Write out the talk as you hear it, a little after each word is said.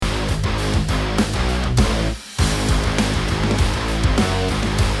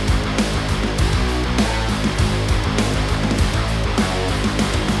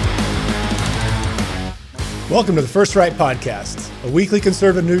Welcome to the First Right Podcast, a weekly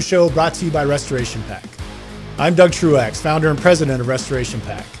conservative news show brought to you by Restoration PAC. I'm Doug Truax, founder and president of Restoration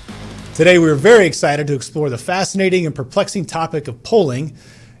PAC. Today, we're very excited to explore the fascinating and perplexing topic of polling.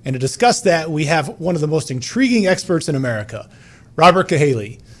 And to discuss that, we have one of the most intriguing experts in America, Robert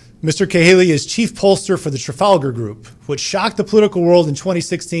Cahaly. Mr. Cahaly is chief pollster for the Trafalgar Group, which shocked the political world in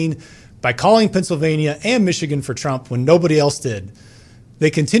 2016 by calling Pennsylvania and Michigan for Trump when nobody else did. They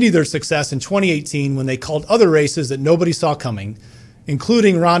continued their success in 2018 when they called other races that nobody saw coming,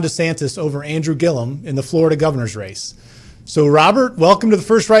 including Ron DeSantis over Andrew Gillum in the Florida governor's race. So, Robert, welcome to the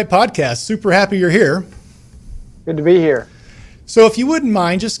First Right Podcast. Super happy you're here. Good to be here. So if you wouldn't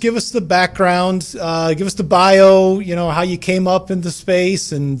mind, just give us the background, give us the bio, how you came up into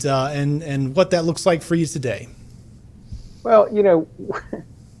space and what that looks like for you today. Well,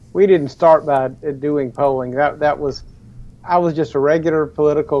 we didn't start by doing polling. I was just a regular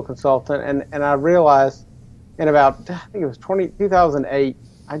political consultant, and I realized in about, I think it was 2008,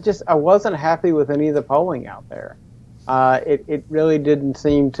 I wasn't happy with any of the polling out there. It really didn't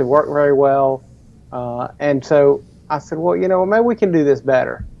seem to work very well, and so I said, well, maybe we can do this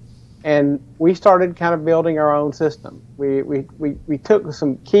better. And we started kind of building our own system. We took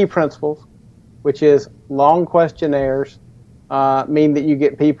some key principles, which is long questionnaires mean that you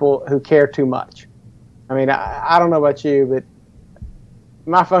get people who care too much. I mean, I don't know about you, but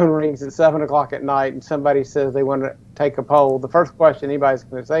my phone rings at 7 o'clock at night and somebody says they want to take a poll. The first question anybody's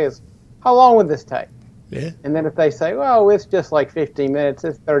going to say is, how long would this take? Yeah. And then if they say, well, it's just like 15 minutes,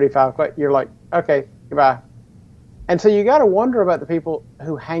 it's 35, you're like, okay, goodbye. And so you got to wonder about the people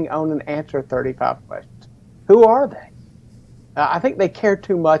who hang on and answer 35 questions. Who are they? I think they care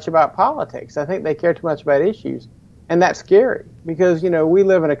too much about politics. I think they care too much about issues. And that's scary because, we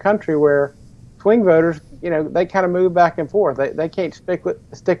live in a country where swing voters, they kind of move back and forth. They can't stick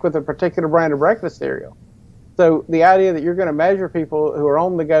with a particular brand of breakfast cereal. So the idea that you're going to measure people who are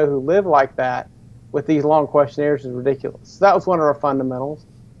on the go, who live like that with these long questionnaires is ridiculous. So that was one of our fundamentals.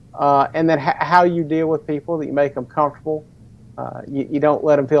 And then how you deal with people, that you make them comfortable. You don't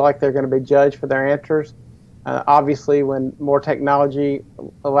let them feel like they're going to be judged for their answers. Obviously, when more technology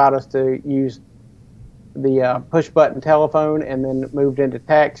allowed us to use the push-button telephone and then moved into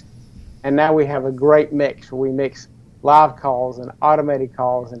text, and now we have a great mix where we mix live calls and automated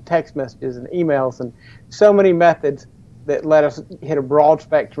calls and text messages and emails and so many methods that let us hit a broad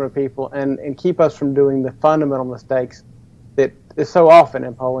spectrum of people and keep us from doing the fundamental mistakes that is so often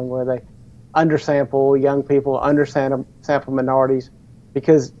in polling, where they undersample young people, undersample minorities,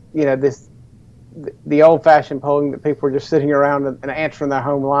 because the old-fashioned polling that people are just sitting around and answering their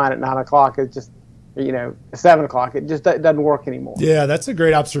home line at 9 o'clock is just 7 o'clock. It just doesn't work anymore. Yeah, that's a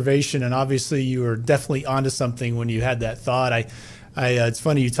great observation, and obviously you were definitely onto something when you had that thought. It's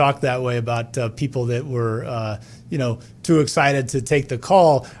funny you talk that way about people that were, too excited to take the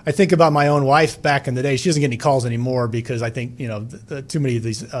call. I think about my own wife back in the day. She doesn't get any calls anymore because I think, too many of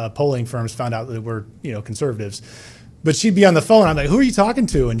these polling firms found out that we're, conservatives. But she'd be on the phone. I'm like, who are you talking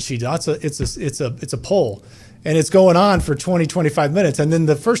to? And she'd, it's a poll. And it's going on for 20, 25 minutes. And then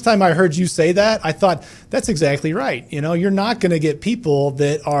the first time I heard you say that, I thought, that's exactly right. You're not going to get people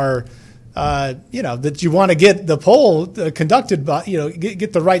that are that you want to get the poll conducted by,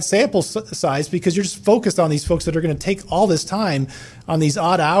 get the right sample size, because you're just focused on these folks that are going to take all this time on these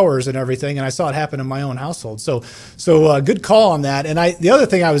odd hours and everything. And I saw it happen in my own household. So good call on that. And the other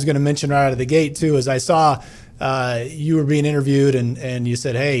thing I was going to mention right out of the gate too, is I saw you were being interviewed and you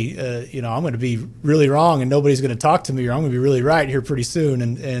said, hey, I'm going to be really wrong and nobody's going to talk to me, or I'm going to be really right here pretty soon.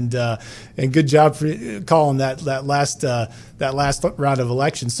 And good job for calling that last round of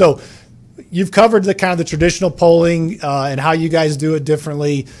elections. So you've covered the kind of the traditional polling and how you guys do it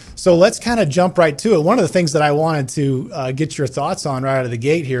differently. So let's kind of jump right to it. One of the things that I wanted to get your thoughts on right out of the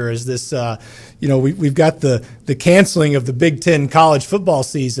gate here is this, we've got the canceling of the Big Ten college football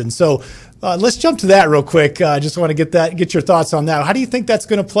season. So let's jump to that real quick. I just want to get your thoughts on that. How do you think that's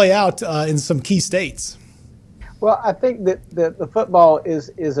going to play out in some key states? Well, I think that the football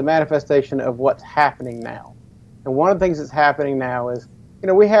is a manifestation of what's happening now. And one of the things that's happening now is,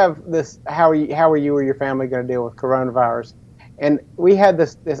 we have this, how are you or your family going to deal with coronavirus? And we had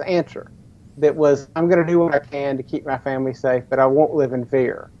this answer that was, I'm going to do what I can to keep my family safe, but I won't live in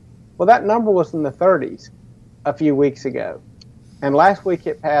fear. Well, that number was in the 30s a few weeks ago. And last week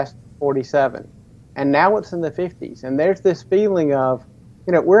it passed 47. And now it's in the 50s. And there's this feeling of,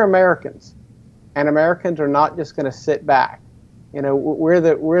 we're Americans. And Americans are not just going to sit back. We're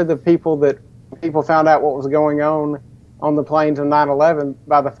the people that people found out what was going on the planes on 9/11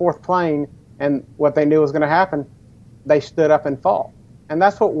 by the fourth plane, and what they knew was going to happen, they stood up and fought. And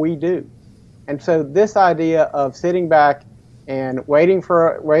that's what we do. And so this idea of sitting back and waiting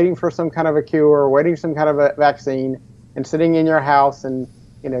for some kind of a cure, waiting some kind of a vaccine, and sitting in your house and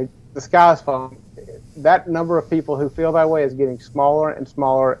the sky's falling, that number of people who feel that way is getting smaller and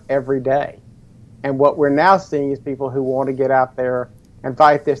smaller every day. And what we're now seeing is people who want to get out there and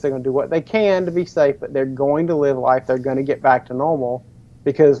fight this. They're going to do what they can to be safe, but they're going to live life. They're going to get back to normal,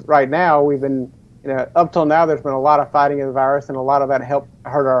 because right now we've been, up till now, there's been a lot of fighting of the virus, and a lot of that helped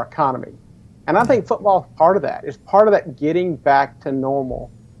hurt our economy. And I think football is part of that. It's part of that getting back to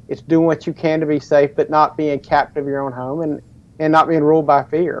normal. It's doing what you can to be safe, but not being captive of your own home and not being ruled by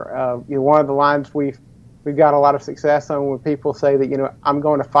fear. One of the lines we've got a lot of success on when people say that, I'm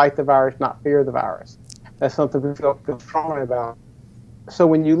going to fight the virus, not fear the virus. That's something we feel strongly about. So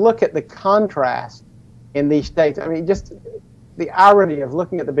when you look at the contrast in these states, I mean, just the irony of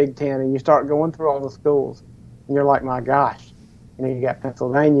looking at the Big Ten and you start going through all the schools and you're like, my gosh, you got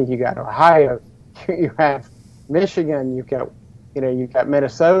Pennsylvania, you got Ohio, you have Michigan, you've got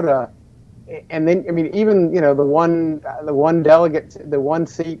Minnesota, and then even the one delegate, the one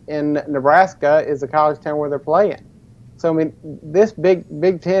seat in Nebraska is the college town where they're playing. So this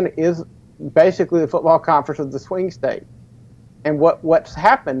Big Ten is basically the football conference of the swing state. And what's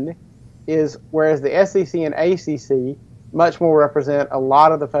happened is, whereas the SEC and ACC much more represent a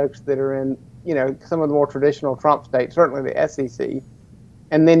lot of the folks that are in some of the more traditional Trump states, certainly the SEC,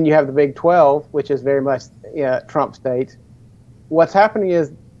 and then you have the Big 12, which is very much Trump states. What's happening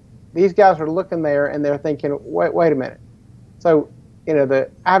is these guys are looking there and they're thinking, wait a minute. So, the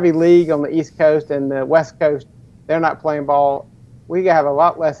Ivy League on the East Coast and the West Coast, they're not playing ball. We have a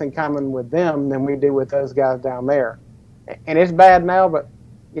lot less in common with them than we do with those guys down there. And it's bad now, but,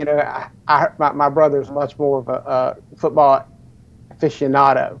 my brother's much more of a football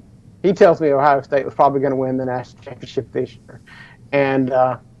aficionado. He tells me Ohio State was probably going to win the national championship this year. And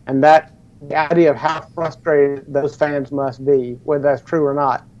that the idea of how frustrated those fans must be, whether that's true or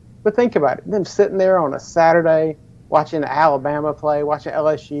not. But think about it. Them sitting there on a Saturday watching Alabama play, watching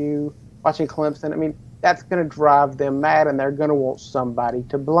LSU, watching Clemson. That's going to drive them mad, and they're going to want somebody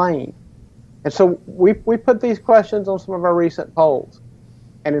to blame. And so we put these questions on some of our recent polls.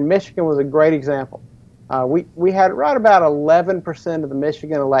 And in Michigan was a great example. We had right about 11% of the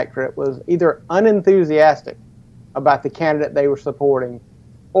Michigan electorate was either unenthusiastic about the candidate they were supporting,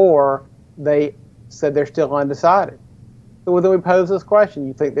 or they said they're still undecided. So then we posed this question: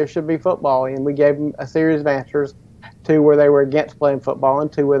 you think there should be football? And we gave them a series of answers, two where they were against playing football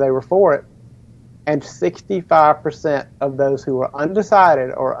and two where they were for it. And 65% of those who were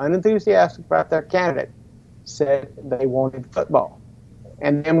undecided or unenthusiastic about their candidate said they wanted football.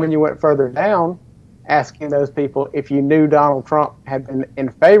 And then when you went further down, asking those people if you knew Donald Trump had been in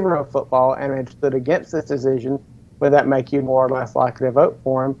favor of football and had stood against this decision, would that make you more or less likely to vote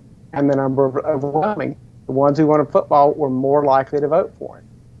for him? And the number of overwhelming, the ones who wanted football were more likely to vote for him.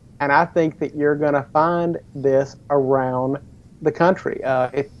 And I think that you're going to find this around the country.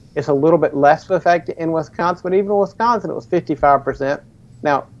 It's a little bit less effective in Wisconsin, but even in Wisconsin, it was 55%.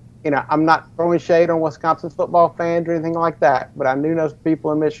 Now, I'm not throwing shade on Wisconsin football fans or anything like that, but I knew those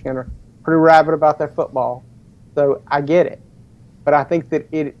people in Michigan are pretty rabid about their football, so I get it. But I think that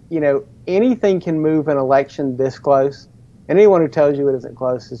anything can move an election this close, and anyone who tells you it isn't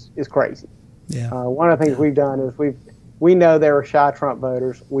close is crazy. Yeah. One of the things we've done is we know there were shy Trump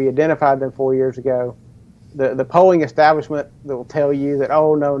voters. We identified them 4 years ago. The polling establishment that will tell you that,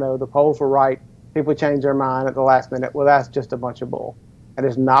 oh, no, the polls were right, people changed their mind at the last minute. Well, that's just a bunch of bull. That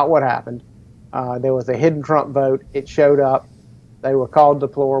is not what happened. There was a hidden Trump vote. It showed up. They were called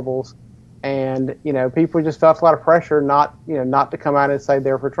deplorables. And, people just felt a lot of pressure not to come out and say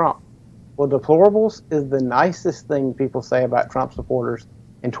they're for Trump. Well, deplorables is the nicest thing people say about Trump supporters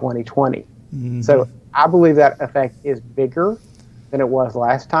in 2020. Mm-hmm. So I believe that effect is bigger than it was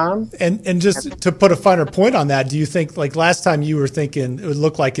last time. And just to put a finer point on that, do you think, like last time you were thinking it would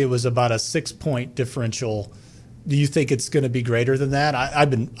look like it was about a 6-point differential? Do you think it's going to be greater than that? I've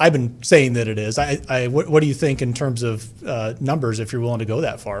been saying that it is. What do you think in terms of numbers, if you're willing to go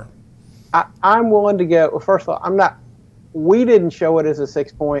that far? I'm willing to go. Well, first of all, we didn't show it as a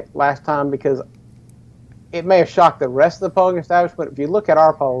 6-point last time because it may have shocked the rest of the polling establishment. If you look at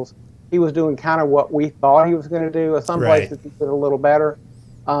our polls, he was doing kind of what we thought he was going to do. Some places he did a little better.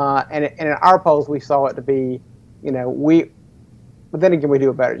 And in our polls, we saw it to be, but then again, we do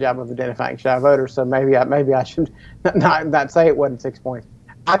a better job of identifying shy voters. So maybe I should not say it wasn't 6 points.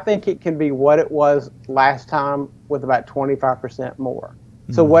 I think it can be what it was last time with about 25% more.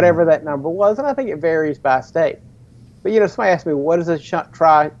 So whatever that number was, and I think it varies by state. But, somebody asked me, what does a shy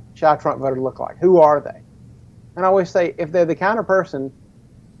Trump voter look like? Who are they? And I always say, if they're the kind of person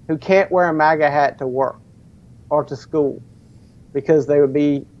who can't wear a MAGA hat to work or to school because they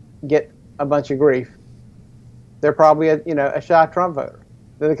would get a bunch of grief. They're probably a shy Trump voter.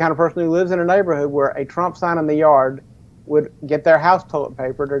 They're the kind of person who lives in a neighborhood where a Trump sign in the yard would get their house toilet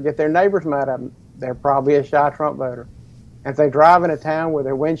papered or get their neighbors mad at them. They're probably a shy Trump voter. And if they drive in a town where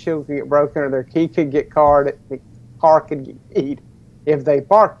their windshield could get broken or their key could get carred, the car could get keyed, if they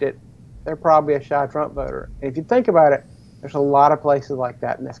parked it, they're probably a shy Trump voter. And if you think about it, there's a lot of places like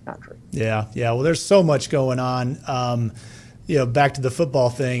that in this country. Yeah. Well, there's so much going on. Back to the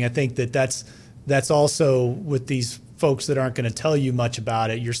football thing, I think that's also with these folks that aren't going to tell you much about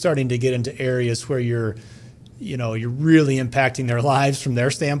it. You're starting to get into areas where you're really impacting their lives from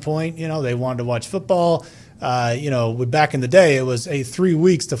their standpoint. They wanted to watch football. Back in the day, it was 3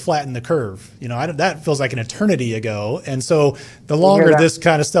 weeks to flatten the curve. That feels like an eternity ago. And so the longer this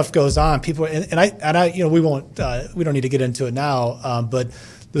kind of stuff goes on, people we don't need to get into it now. But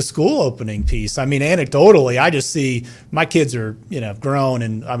the school opening piece, I mean, anecdotally, I just see my kids are, grown,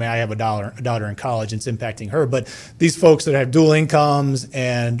 and I mean, I have a daughter in college, and it's impacting her. But these folks that have dual incomes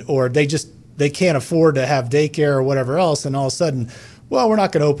or they can't afford to have daycare or whatever else, and all of a sudden, well, we're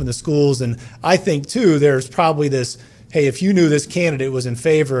not going to open the schools. And I think, too, there's probably this, hey, if you knew this candidate was in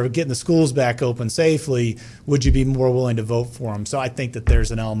favor of getting the schools back open safely, would you be more willing to vote for him? So I think that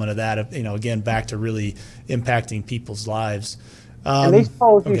there's an element of that, again, back to really impacting people's lives. And these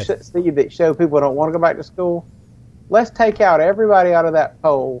polls you see that show people don't want to go back to school, let's take out everybody out of that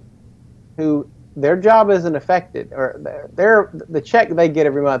poll who their job isn't affected, or the check they get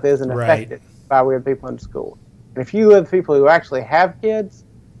every month isn't affected by we have people in school. And if you live with people who actually have kids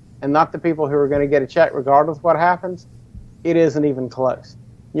and not the people who are going to get a check regardless of what happens, it isn't even close.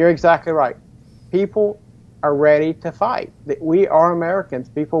 You're exactly right. People are ready to fight. We are Americans.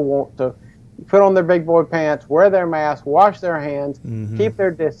 People want to put on their big boy pants, wear their masks, wash their hands, keep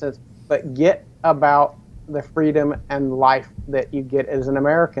their distance, but get about the freedom and life that you get as an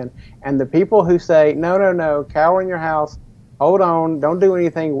American. And the people who say, no, cower in your house, hold on, don't do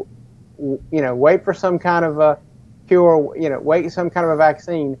anything, wait for some kind of a cure, wait some kind of a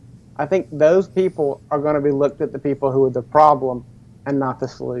vaccine, I think those people are going to be looked at the people who are the problem and not the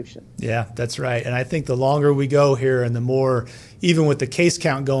solution. Yeah, that's right. And I think the longer we go here and the more, even with the case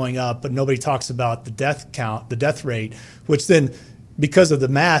count going up, but nobody talks about the death count, the death rate, which then, because of the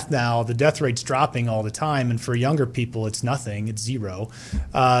math now, the death rate's dropping all the time. And for younger people, it's nothing, it's zero.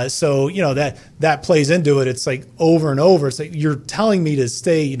 So, that plays into it. It's like over and over. It's like, you're telling me to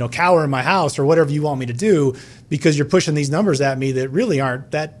stay, cower in my house or whatever you want me to do, because you're pushing these numbers at me that really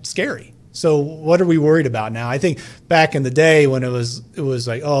aren't that scary. So what are we worried about now? I think back in the day when it was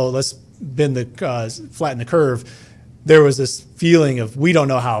like, oh, let's flatten the curve, there was this feeling of, we don't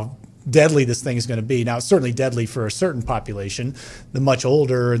know how deadly this thing is going to be. Now, it's certainly deadly for a certain population, the much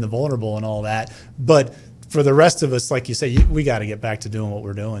older and the vulnerable and all that. But for the rest of us, like you say, we got to get back to doing what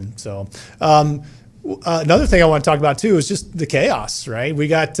we're doing. So another thing I want to talk about, too, is just the chaos, right? We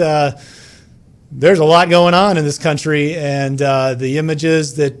got there's a lot going on in this country, and the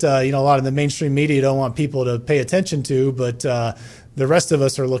images that a lot of the mainstream media don't want people to pay attention to, but the rest of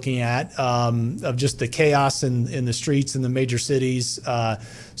us are looking at, of just the chaos in the streets in the major cities.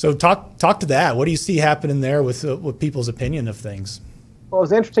 So talk to that. What do you see happening there with people's opinion of things? Well, it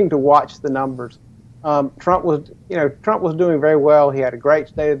was interesting to watch the numbers. Trump was doing very well. He had a great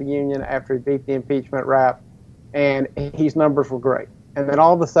State of the Union after he beat the impeachment rap, and his numbers were great. And then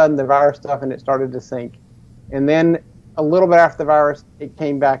all of a sudden, the virus stuff, and it started to sink. And then a little bit after the virus, it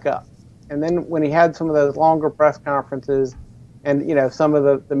came back up. And then when he had some of those longer press conferences, and some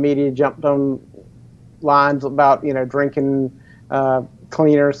of the media jumped on lines about drinking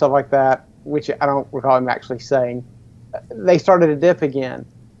cleaner and stuff like that, which I don't recall him actually saying, they started to dip again,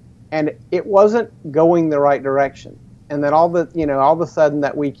 and it wasn't going the right direction. And then all of a sudden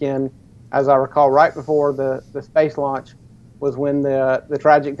that weekend, as I recall, right before the space launch, was when the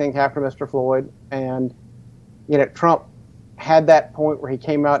tragic thing happened to Mr. Floyd. And Trump had that point where he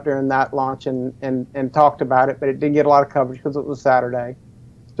came out during that launch and talked about it, but it didn't get a lot of coverage because it was Saturday.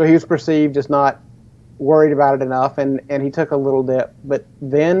 So he was perceived as not worried about it enough, and he took a little dip. But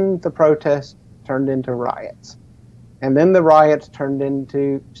then the protests turned into riots. And then the riots turned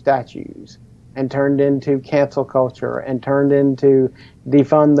into statues, and turned into cancel culture, and turned into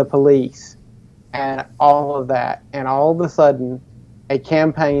defund the police, and all of that. And all of a sudden, a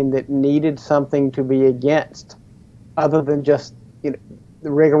campaign that needed something to be against, other than just the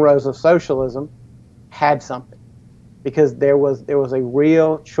rigmaroles of socialism, had something, because there was a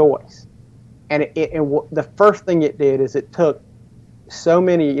real choice. And the first thing it did is it took so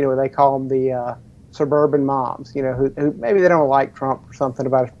many, they call them suburban moms, who maybe they don't like Trump or something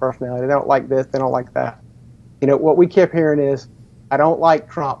about his personality. They don't like this, they don't like that. What we kept hearing is, I don't like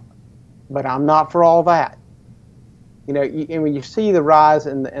Trump, but I'm not for all that. And when you see the rise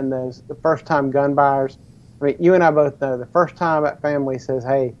in the first-time gun buyers, I mean, you and I both know the first time that family says,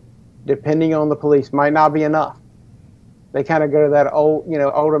 hey, depending on the police might not be enough. They kind of go to that old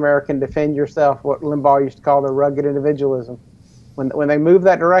American defend yourself, what Limbaugh used to call the rugged individualism. When they move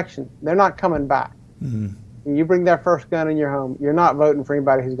that direction, they're not coming back. Mm-hmm. When you bring that first gun in your home, you're not voting for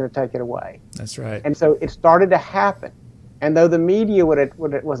anybody who's going to take it away. That's right. And so it started to happen. And though the media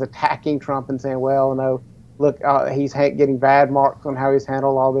was attacking Trump and saying, well, no, look, he's getting bad marks on how he's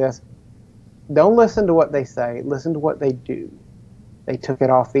handled all this, don't listen to what they say. Listen to what they do. They took it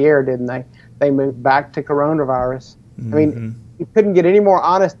off the air, didn't they? They moved back to coronavirus. Mm-hmm. I mean, you couldn't get any more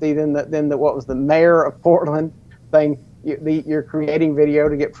honesty than what was the mayor of Portland saying, you're creating video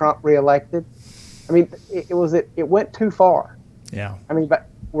to get Trump reelected. I mean, it went too far. Yeah. I mean, but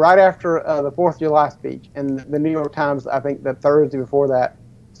right after the 4th of July speech, and the New York Times, I think the Thursday before that,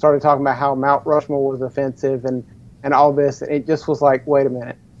 started talking about how Mount Rushmore was offensive and all this. And it just was like, wait a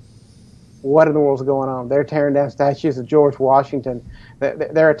minute. What in the world's going on? They're tearing down statues of George Washington.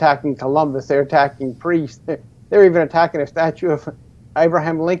 They're attacking Columbus. They're attacking priests. They're even attacking a statue of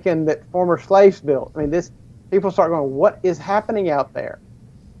Abraham Lincoln that former slaves built. I mean, people start going, what is happening out there?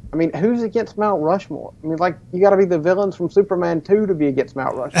 I mean, who's against Mount Rushmore? I mean, like, you got to be the villains from Superman 2 to be against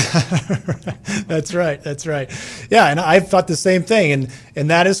Mount Rushmore. That's right. Yeah, and I thought the same thing. And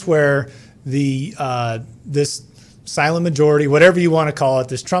that is where this silent majority, whatever you want to call it,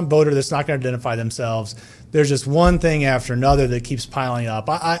 this Trump voter that's not going to identify themselves, there's just one thing after another that keeps piling up.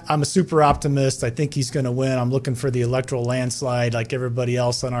 I'm a super optimist. I think he's going to win. I'm looking for the electoral landslide like everybody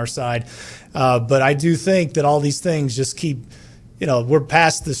else on our side. But I do think that all these things just keep, we're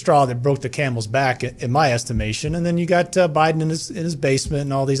past the straw that broke the camel's back, in my estimation. And then you got Biden in his basement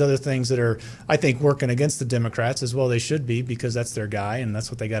and all these other things that are, I think, working against the Democrats as well. They should be, because that's their guy and that's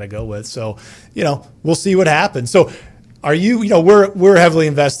what they got to go with. So, we'll see what happens. So are you, we're heavily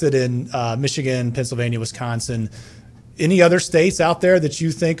invested in Michigan, Pennsylvania, Wisconsin. Any other states out there that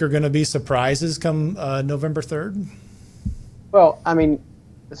you think are going to be surprises come November 3rd? Well, I mean,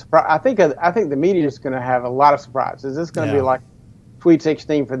 I think the media is going to have a lot of surprises. It's going to be like Sweet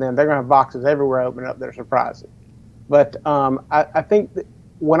 16 for them. They're going to have boxes everywhere open up. They're surprises. But I think that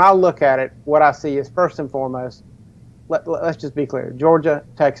when I look at it, what I see is, first and foremost, let's just be clear. Georgia,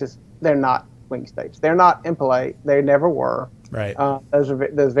 Texas, they're not swing states. They're not in play. They never were. Right.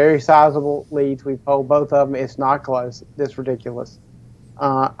 Those very sizable leads. We polled both of them. It's not close. It's ridiculous.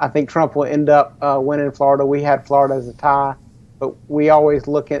 I think Trump will end up winning Florida. We had Florida as a tie, but we always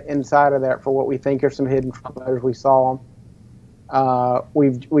look inside of that for what we think are some hidden Trump voters. We saw them.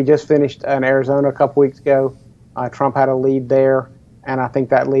 We just finished in Arizona a couple weeks ago. Trump had a lead there, and I think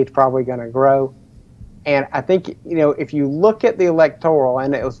that lead's probably going to grow. And I think, if you look at the electoral,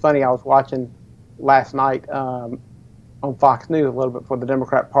 and it was funny, I was watching last night on Fox News a little bit before the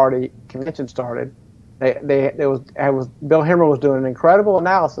Democrat Party convention started. Bill Hemmer was doing an incredible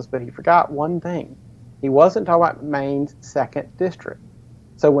analysis, but he forgot one thing. He wasn't talking about Maine's 2nd district.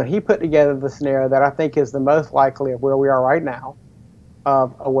 So when he put together the scenario that I think is the most likely of where we are right now,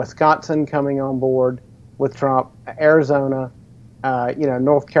 of a Wisconsin coming on board with Trump, Arizona,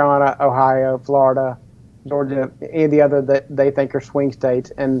 North Carolina, Ohio, Florida, Georgia, any of the other that they think are swing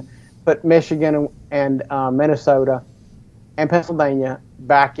states, and put Michigan and Minnesota and Pennsylvania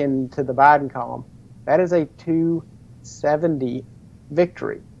back into the Biden column, that is a 270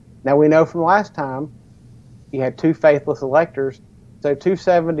 victory. Now, we know from last time you had 2 faithless electors, so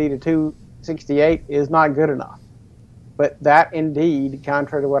 270 to 268 is not good enough. But that indeed,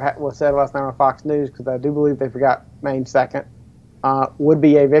 contrary to what was said last night on Fox News, because I do believe they forgot Maine 2nd, would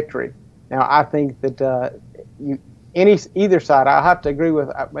be a victory. Now, I think that either side, I have to agree with,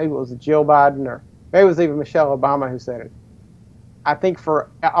 maybe it was Jill Biden, or maybe it was even Michelle Obama who said it. I think for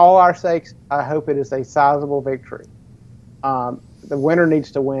all our sakes, I hope it is a sizable victory. The winner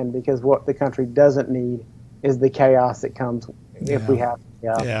needs to win, because what the country doesn't need is the chaos that comes if we have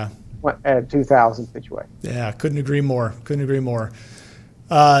a 2000 situation. Yeah, couldn't agree more.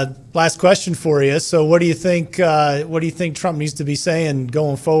 Last question for you. So, what do you think? What do you think Trump needs to be saying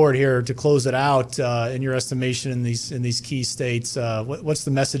going forward here to close it out? In your estimation, in these key states, what's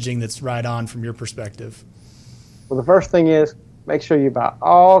the messaging that's right on from your perspective? Well, the first thing is, make sure you buy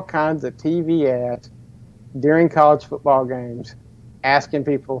all kinds of TV ads during college football games, asking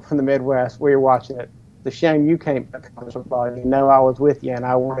people from the Midwest where you're watching it. It's a shame you came to college football. I was with you and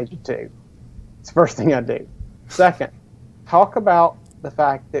I wanted you to. It's the first thing I do. Second, talk about the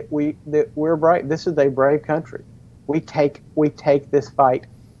fact that we're brave. This is a brave country. We take this fight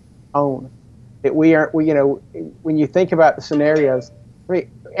on. That when you think about the scenarios, I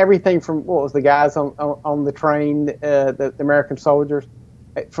mean, everything from what was the guys on the train, the American soldiers,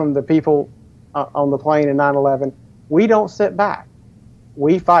 from the people on the plane in 9/11, we don't sit back.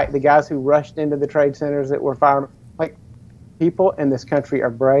 We fight. The guys who rushed into the trade centers that were firemen, like, people in this country are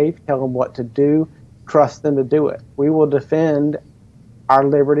brave. Tell them what to do. Trust them to do it. We will defend our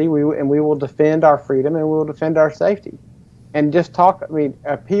liberty, and we will defend our freedom, and we will defend our safety. And just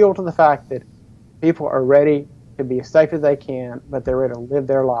appeal to the fact that people are ready to be as safe as they can, but they're ready to live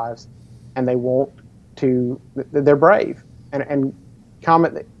their lives, and they're brave. And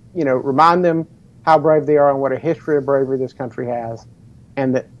comment that, remind them how brave they are and what a history of bravery this country has,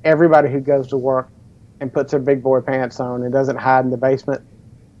 and that everybody who goes to work and puts their big boy pants on and doesn't hide in the basement,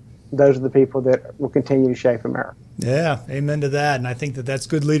 those are the people that will continue to shape America. Yeah, amen to that. And I think that that's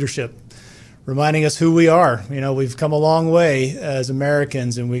good leadership, reminding us who we are. We've come a long way as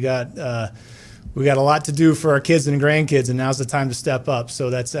Americans, and we got a lot to do for our kids and grandkids, and now's the time to step up. So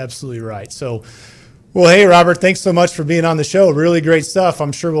that's absolutely right. So, well, hey, Robert, thanks so much for being on the show. Really great stuff.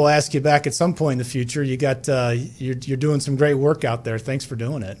 I'm sure we'll ask you back at some point in the future. You got you're doing some great work out there. Thanks for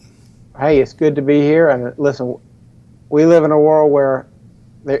doing it. Hey, it's good to be here. And listen, we live in a world where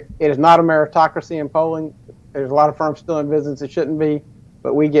it is not a meritocracy in polling. There's a lot of firms still in business that shouldn't be,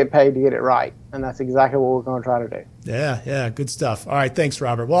 but we get paid to get it right. And that's exactly what we're going to try to do. Yeah, good stuff. All right, thanks,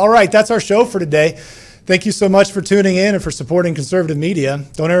 Robert. Well, all right, that's our show for today. Thank you so much for tuning in and for supporting conservative media.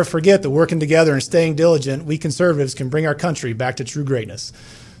 Don't ever forget that working together and staying diligent, we conservatives can bring our country back to true greatness.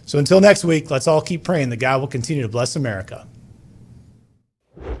 So until next week, let's all keep praying that God will continue to bless America.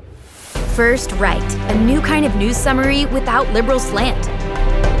 First Right, a new kind of news summary without liberal slant.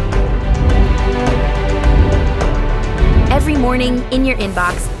 Every morning, in your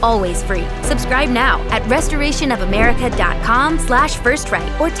inbox, always free. Subscribe now at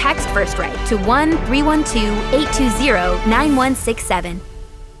restorationofamerica.com/firstright or text First Right to 1-312-820-9167.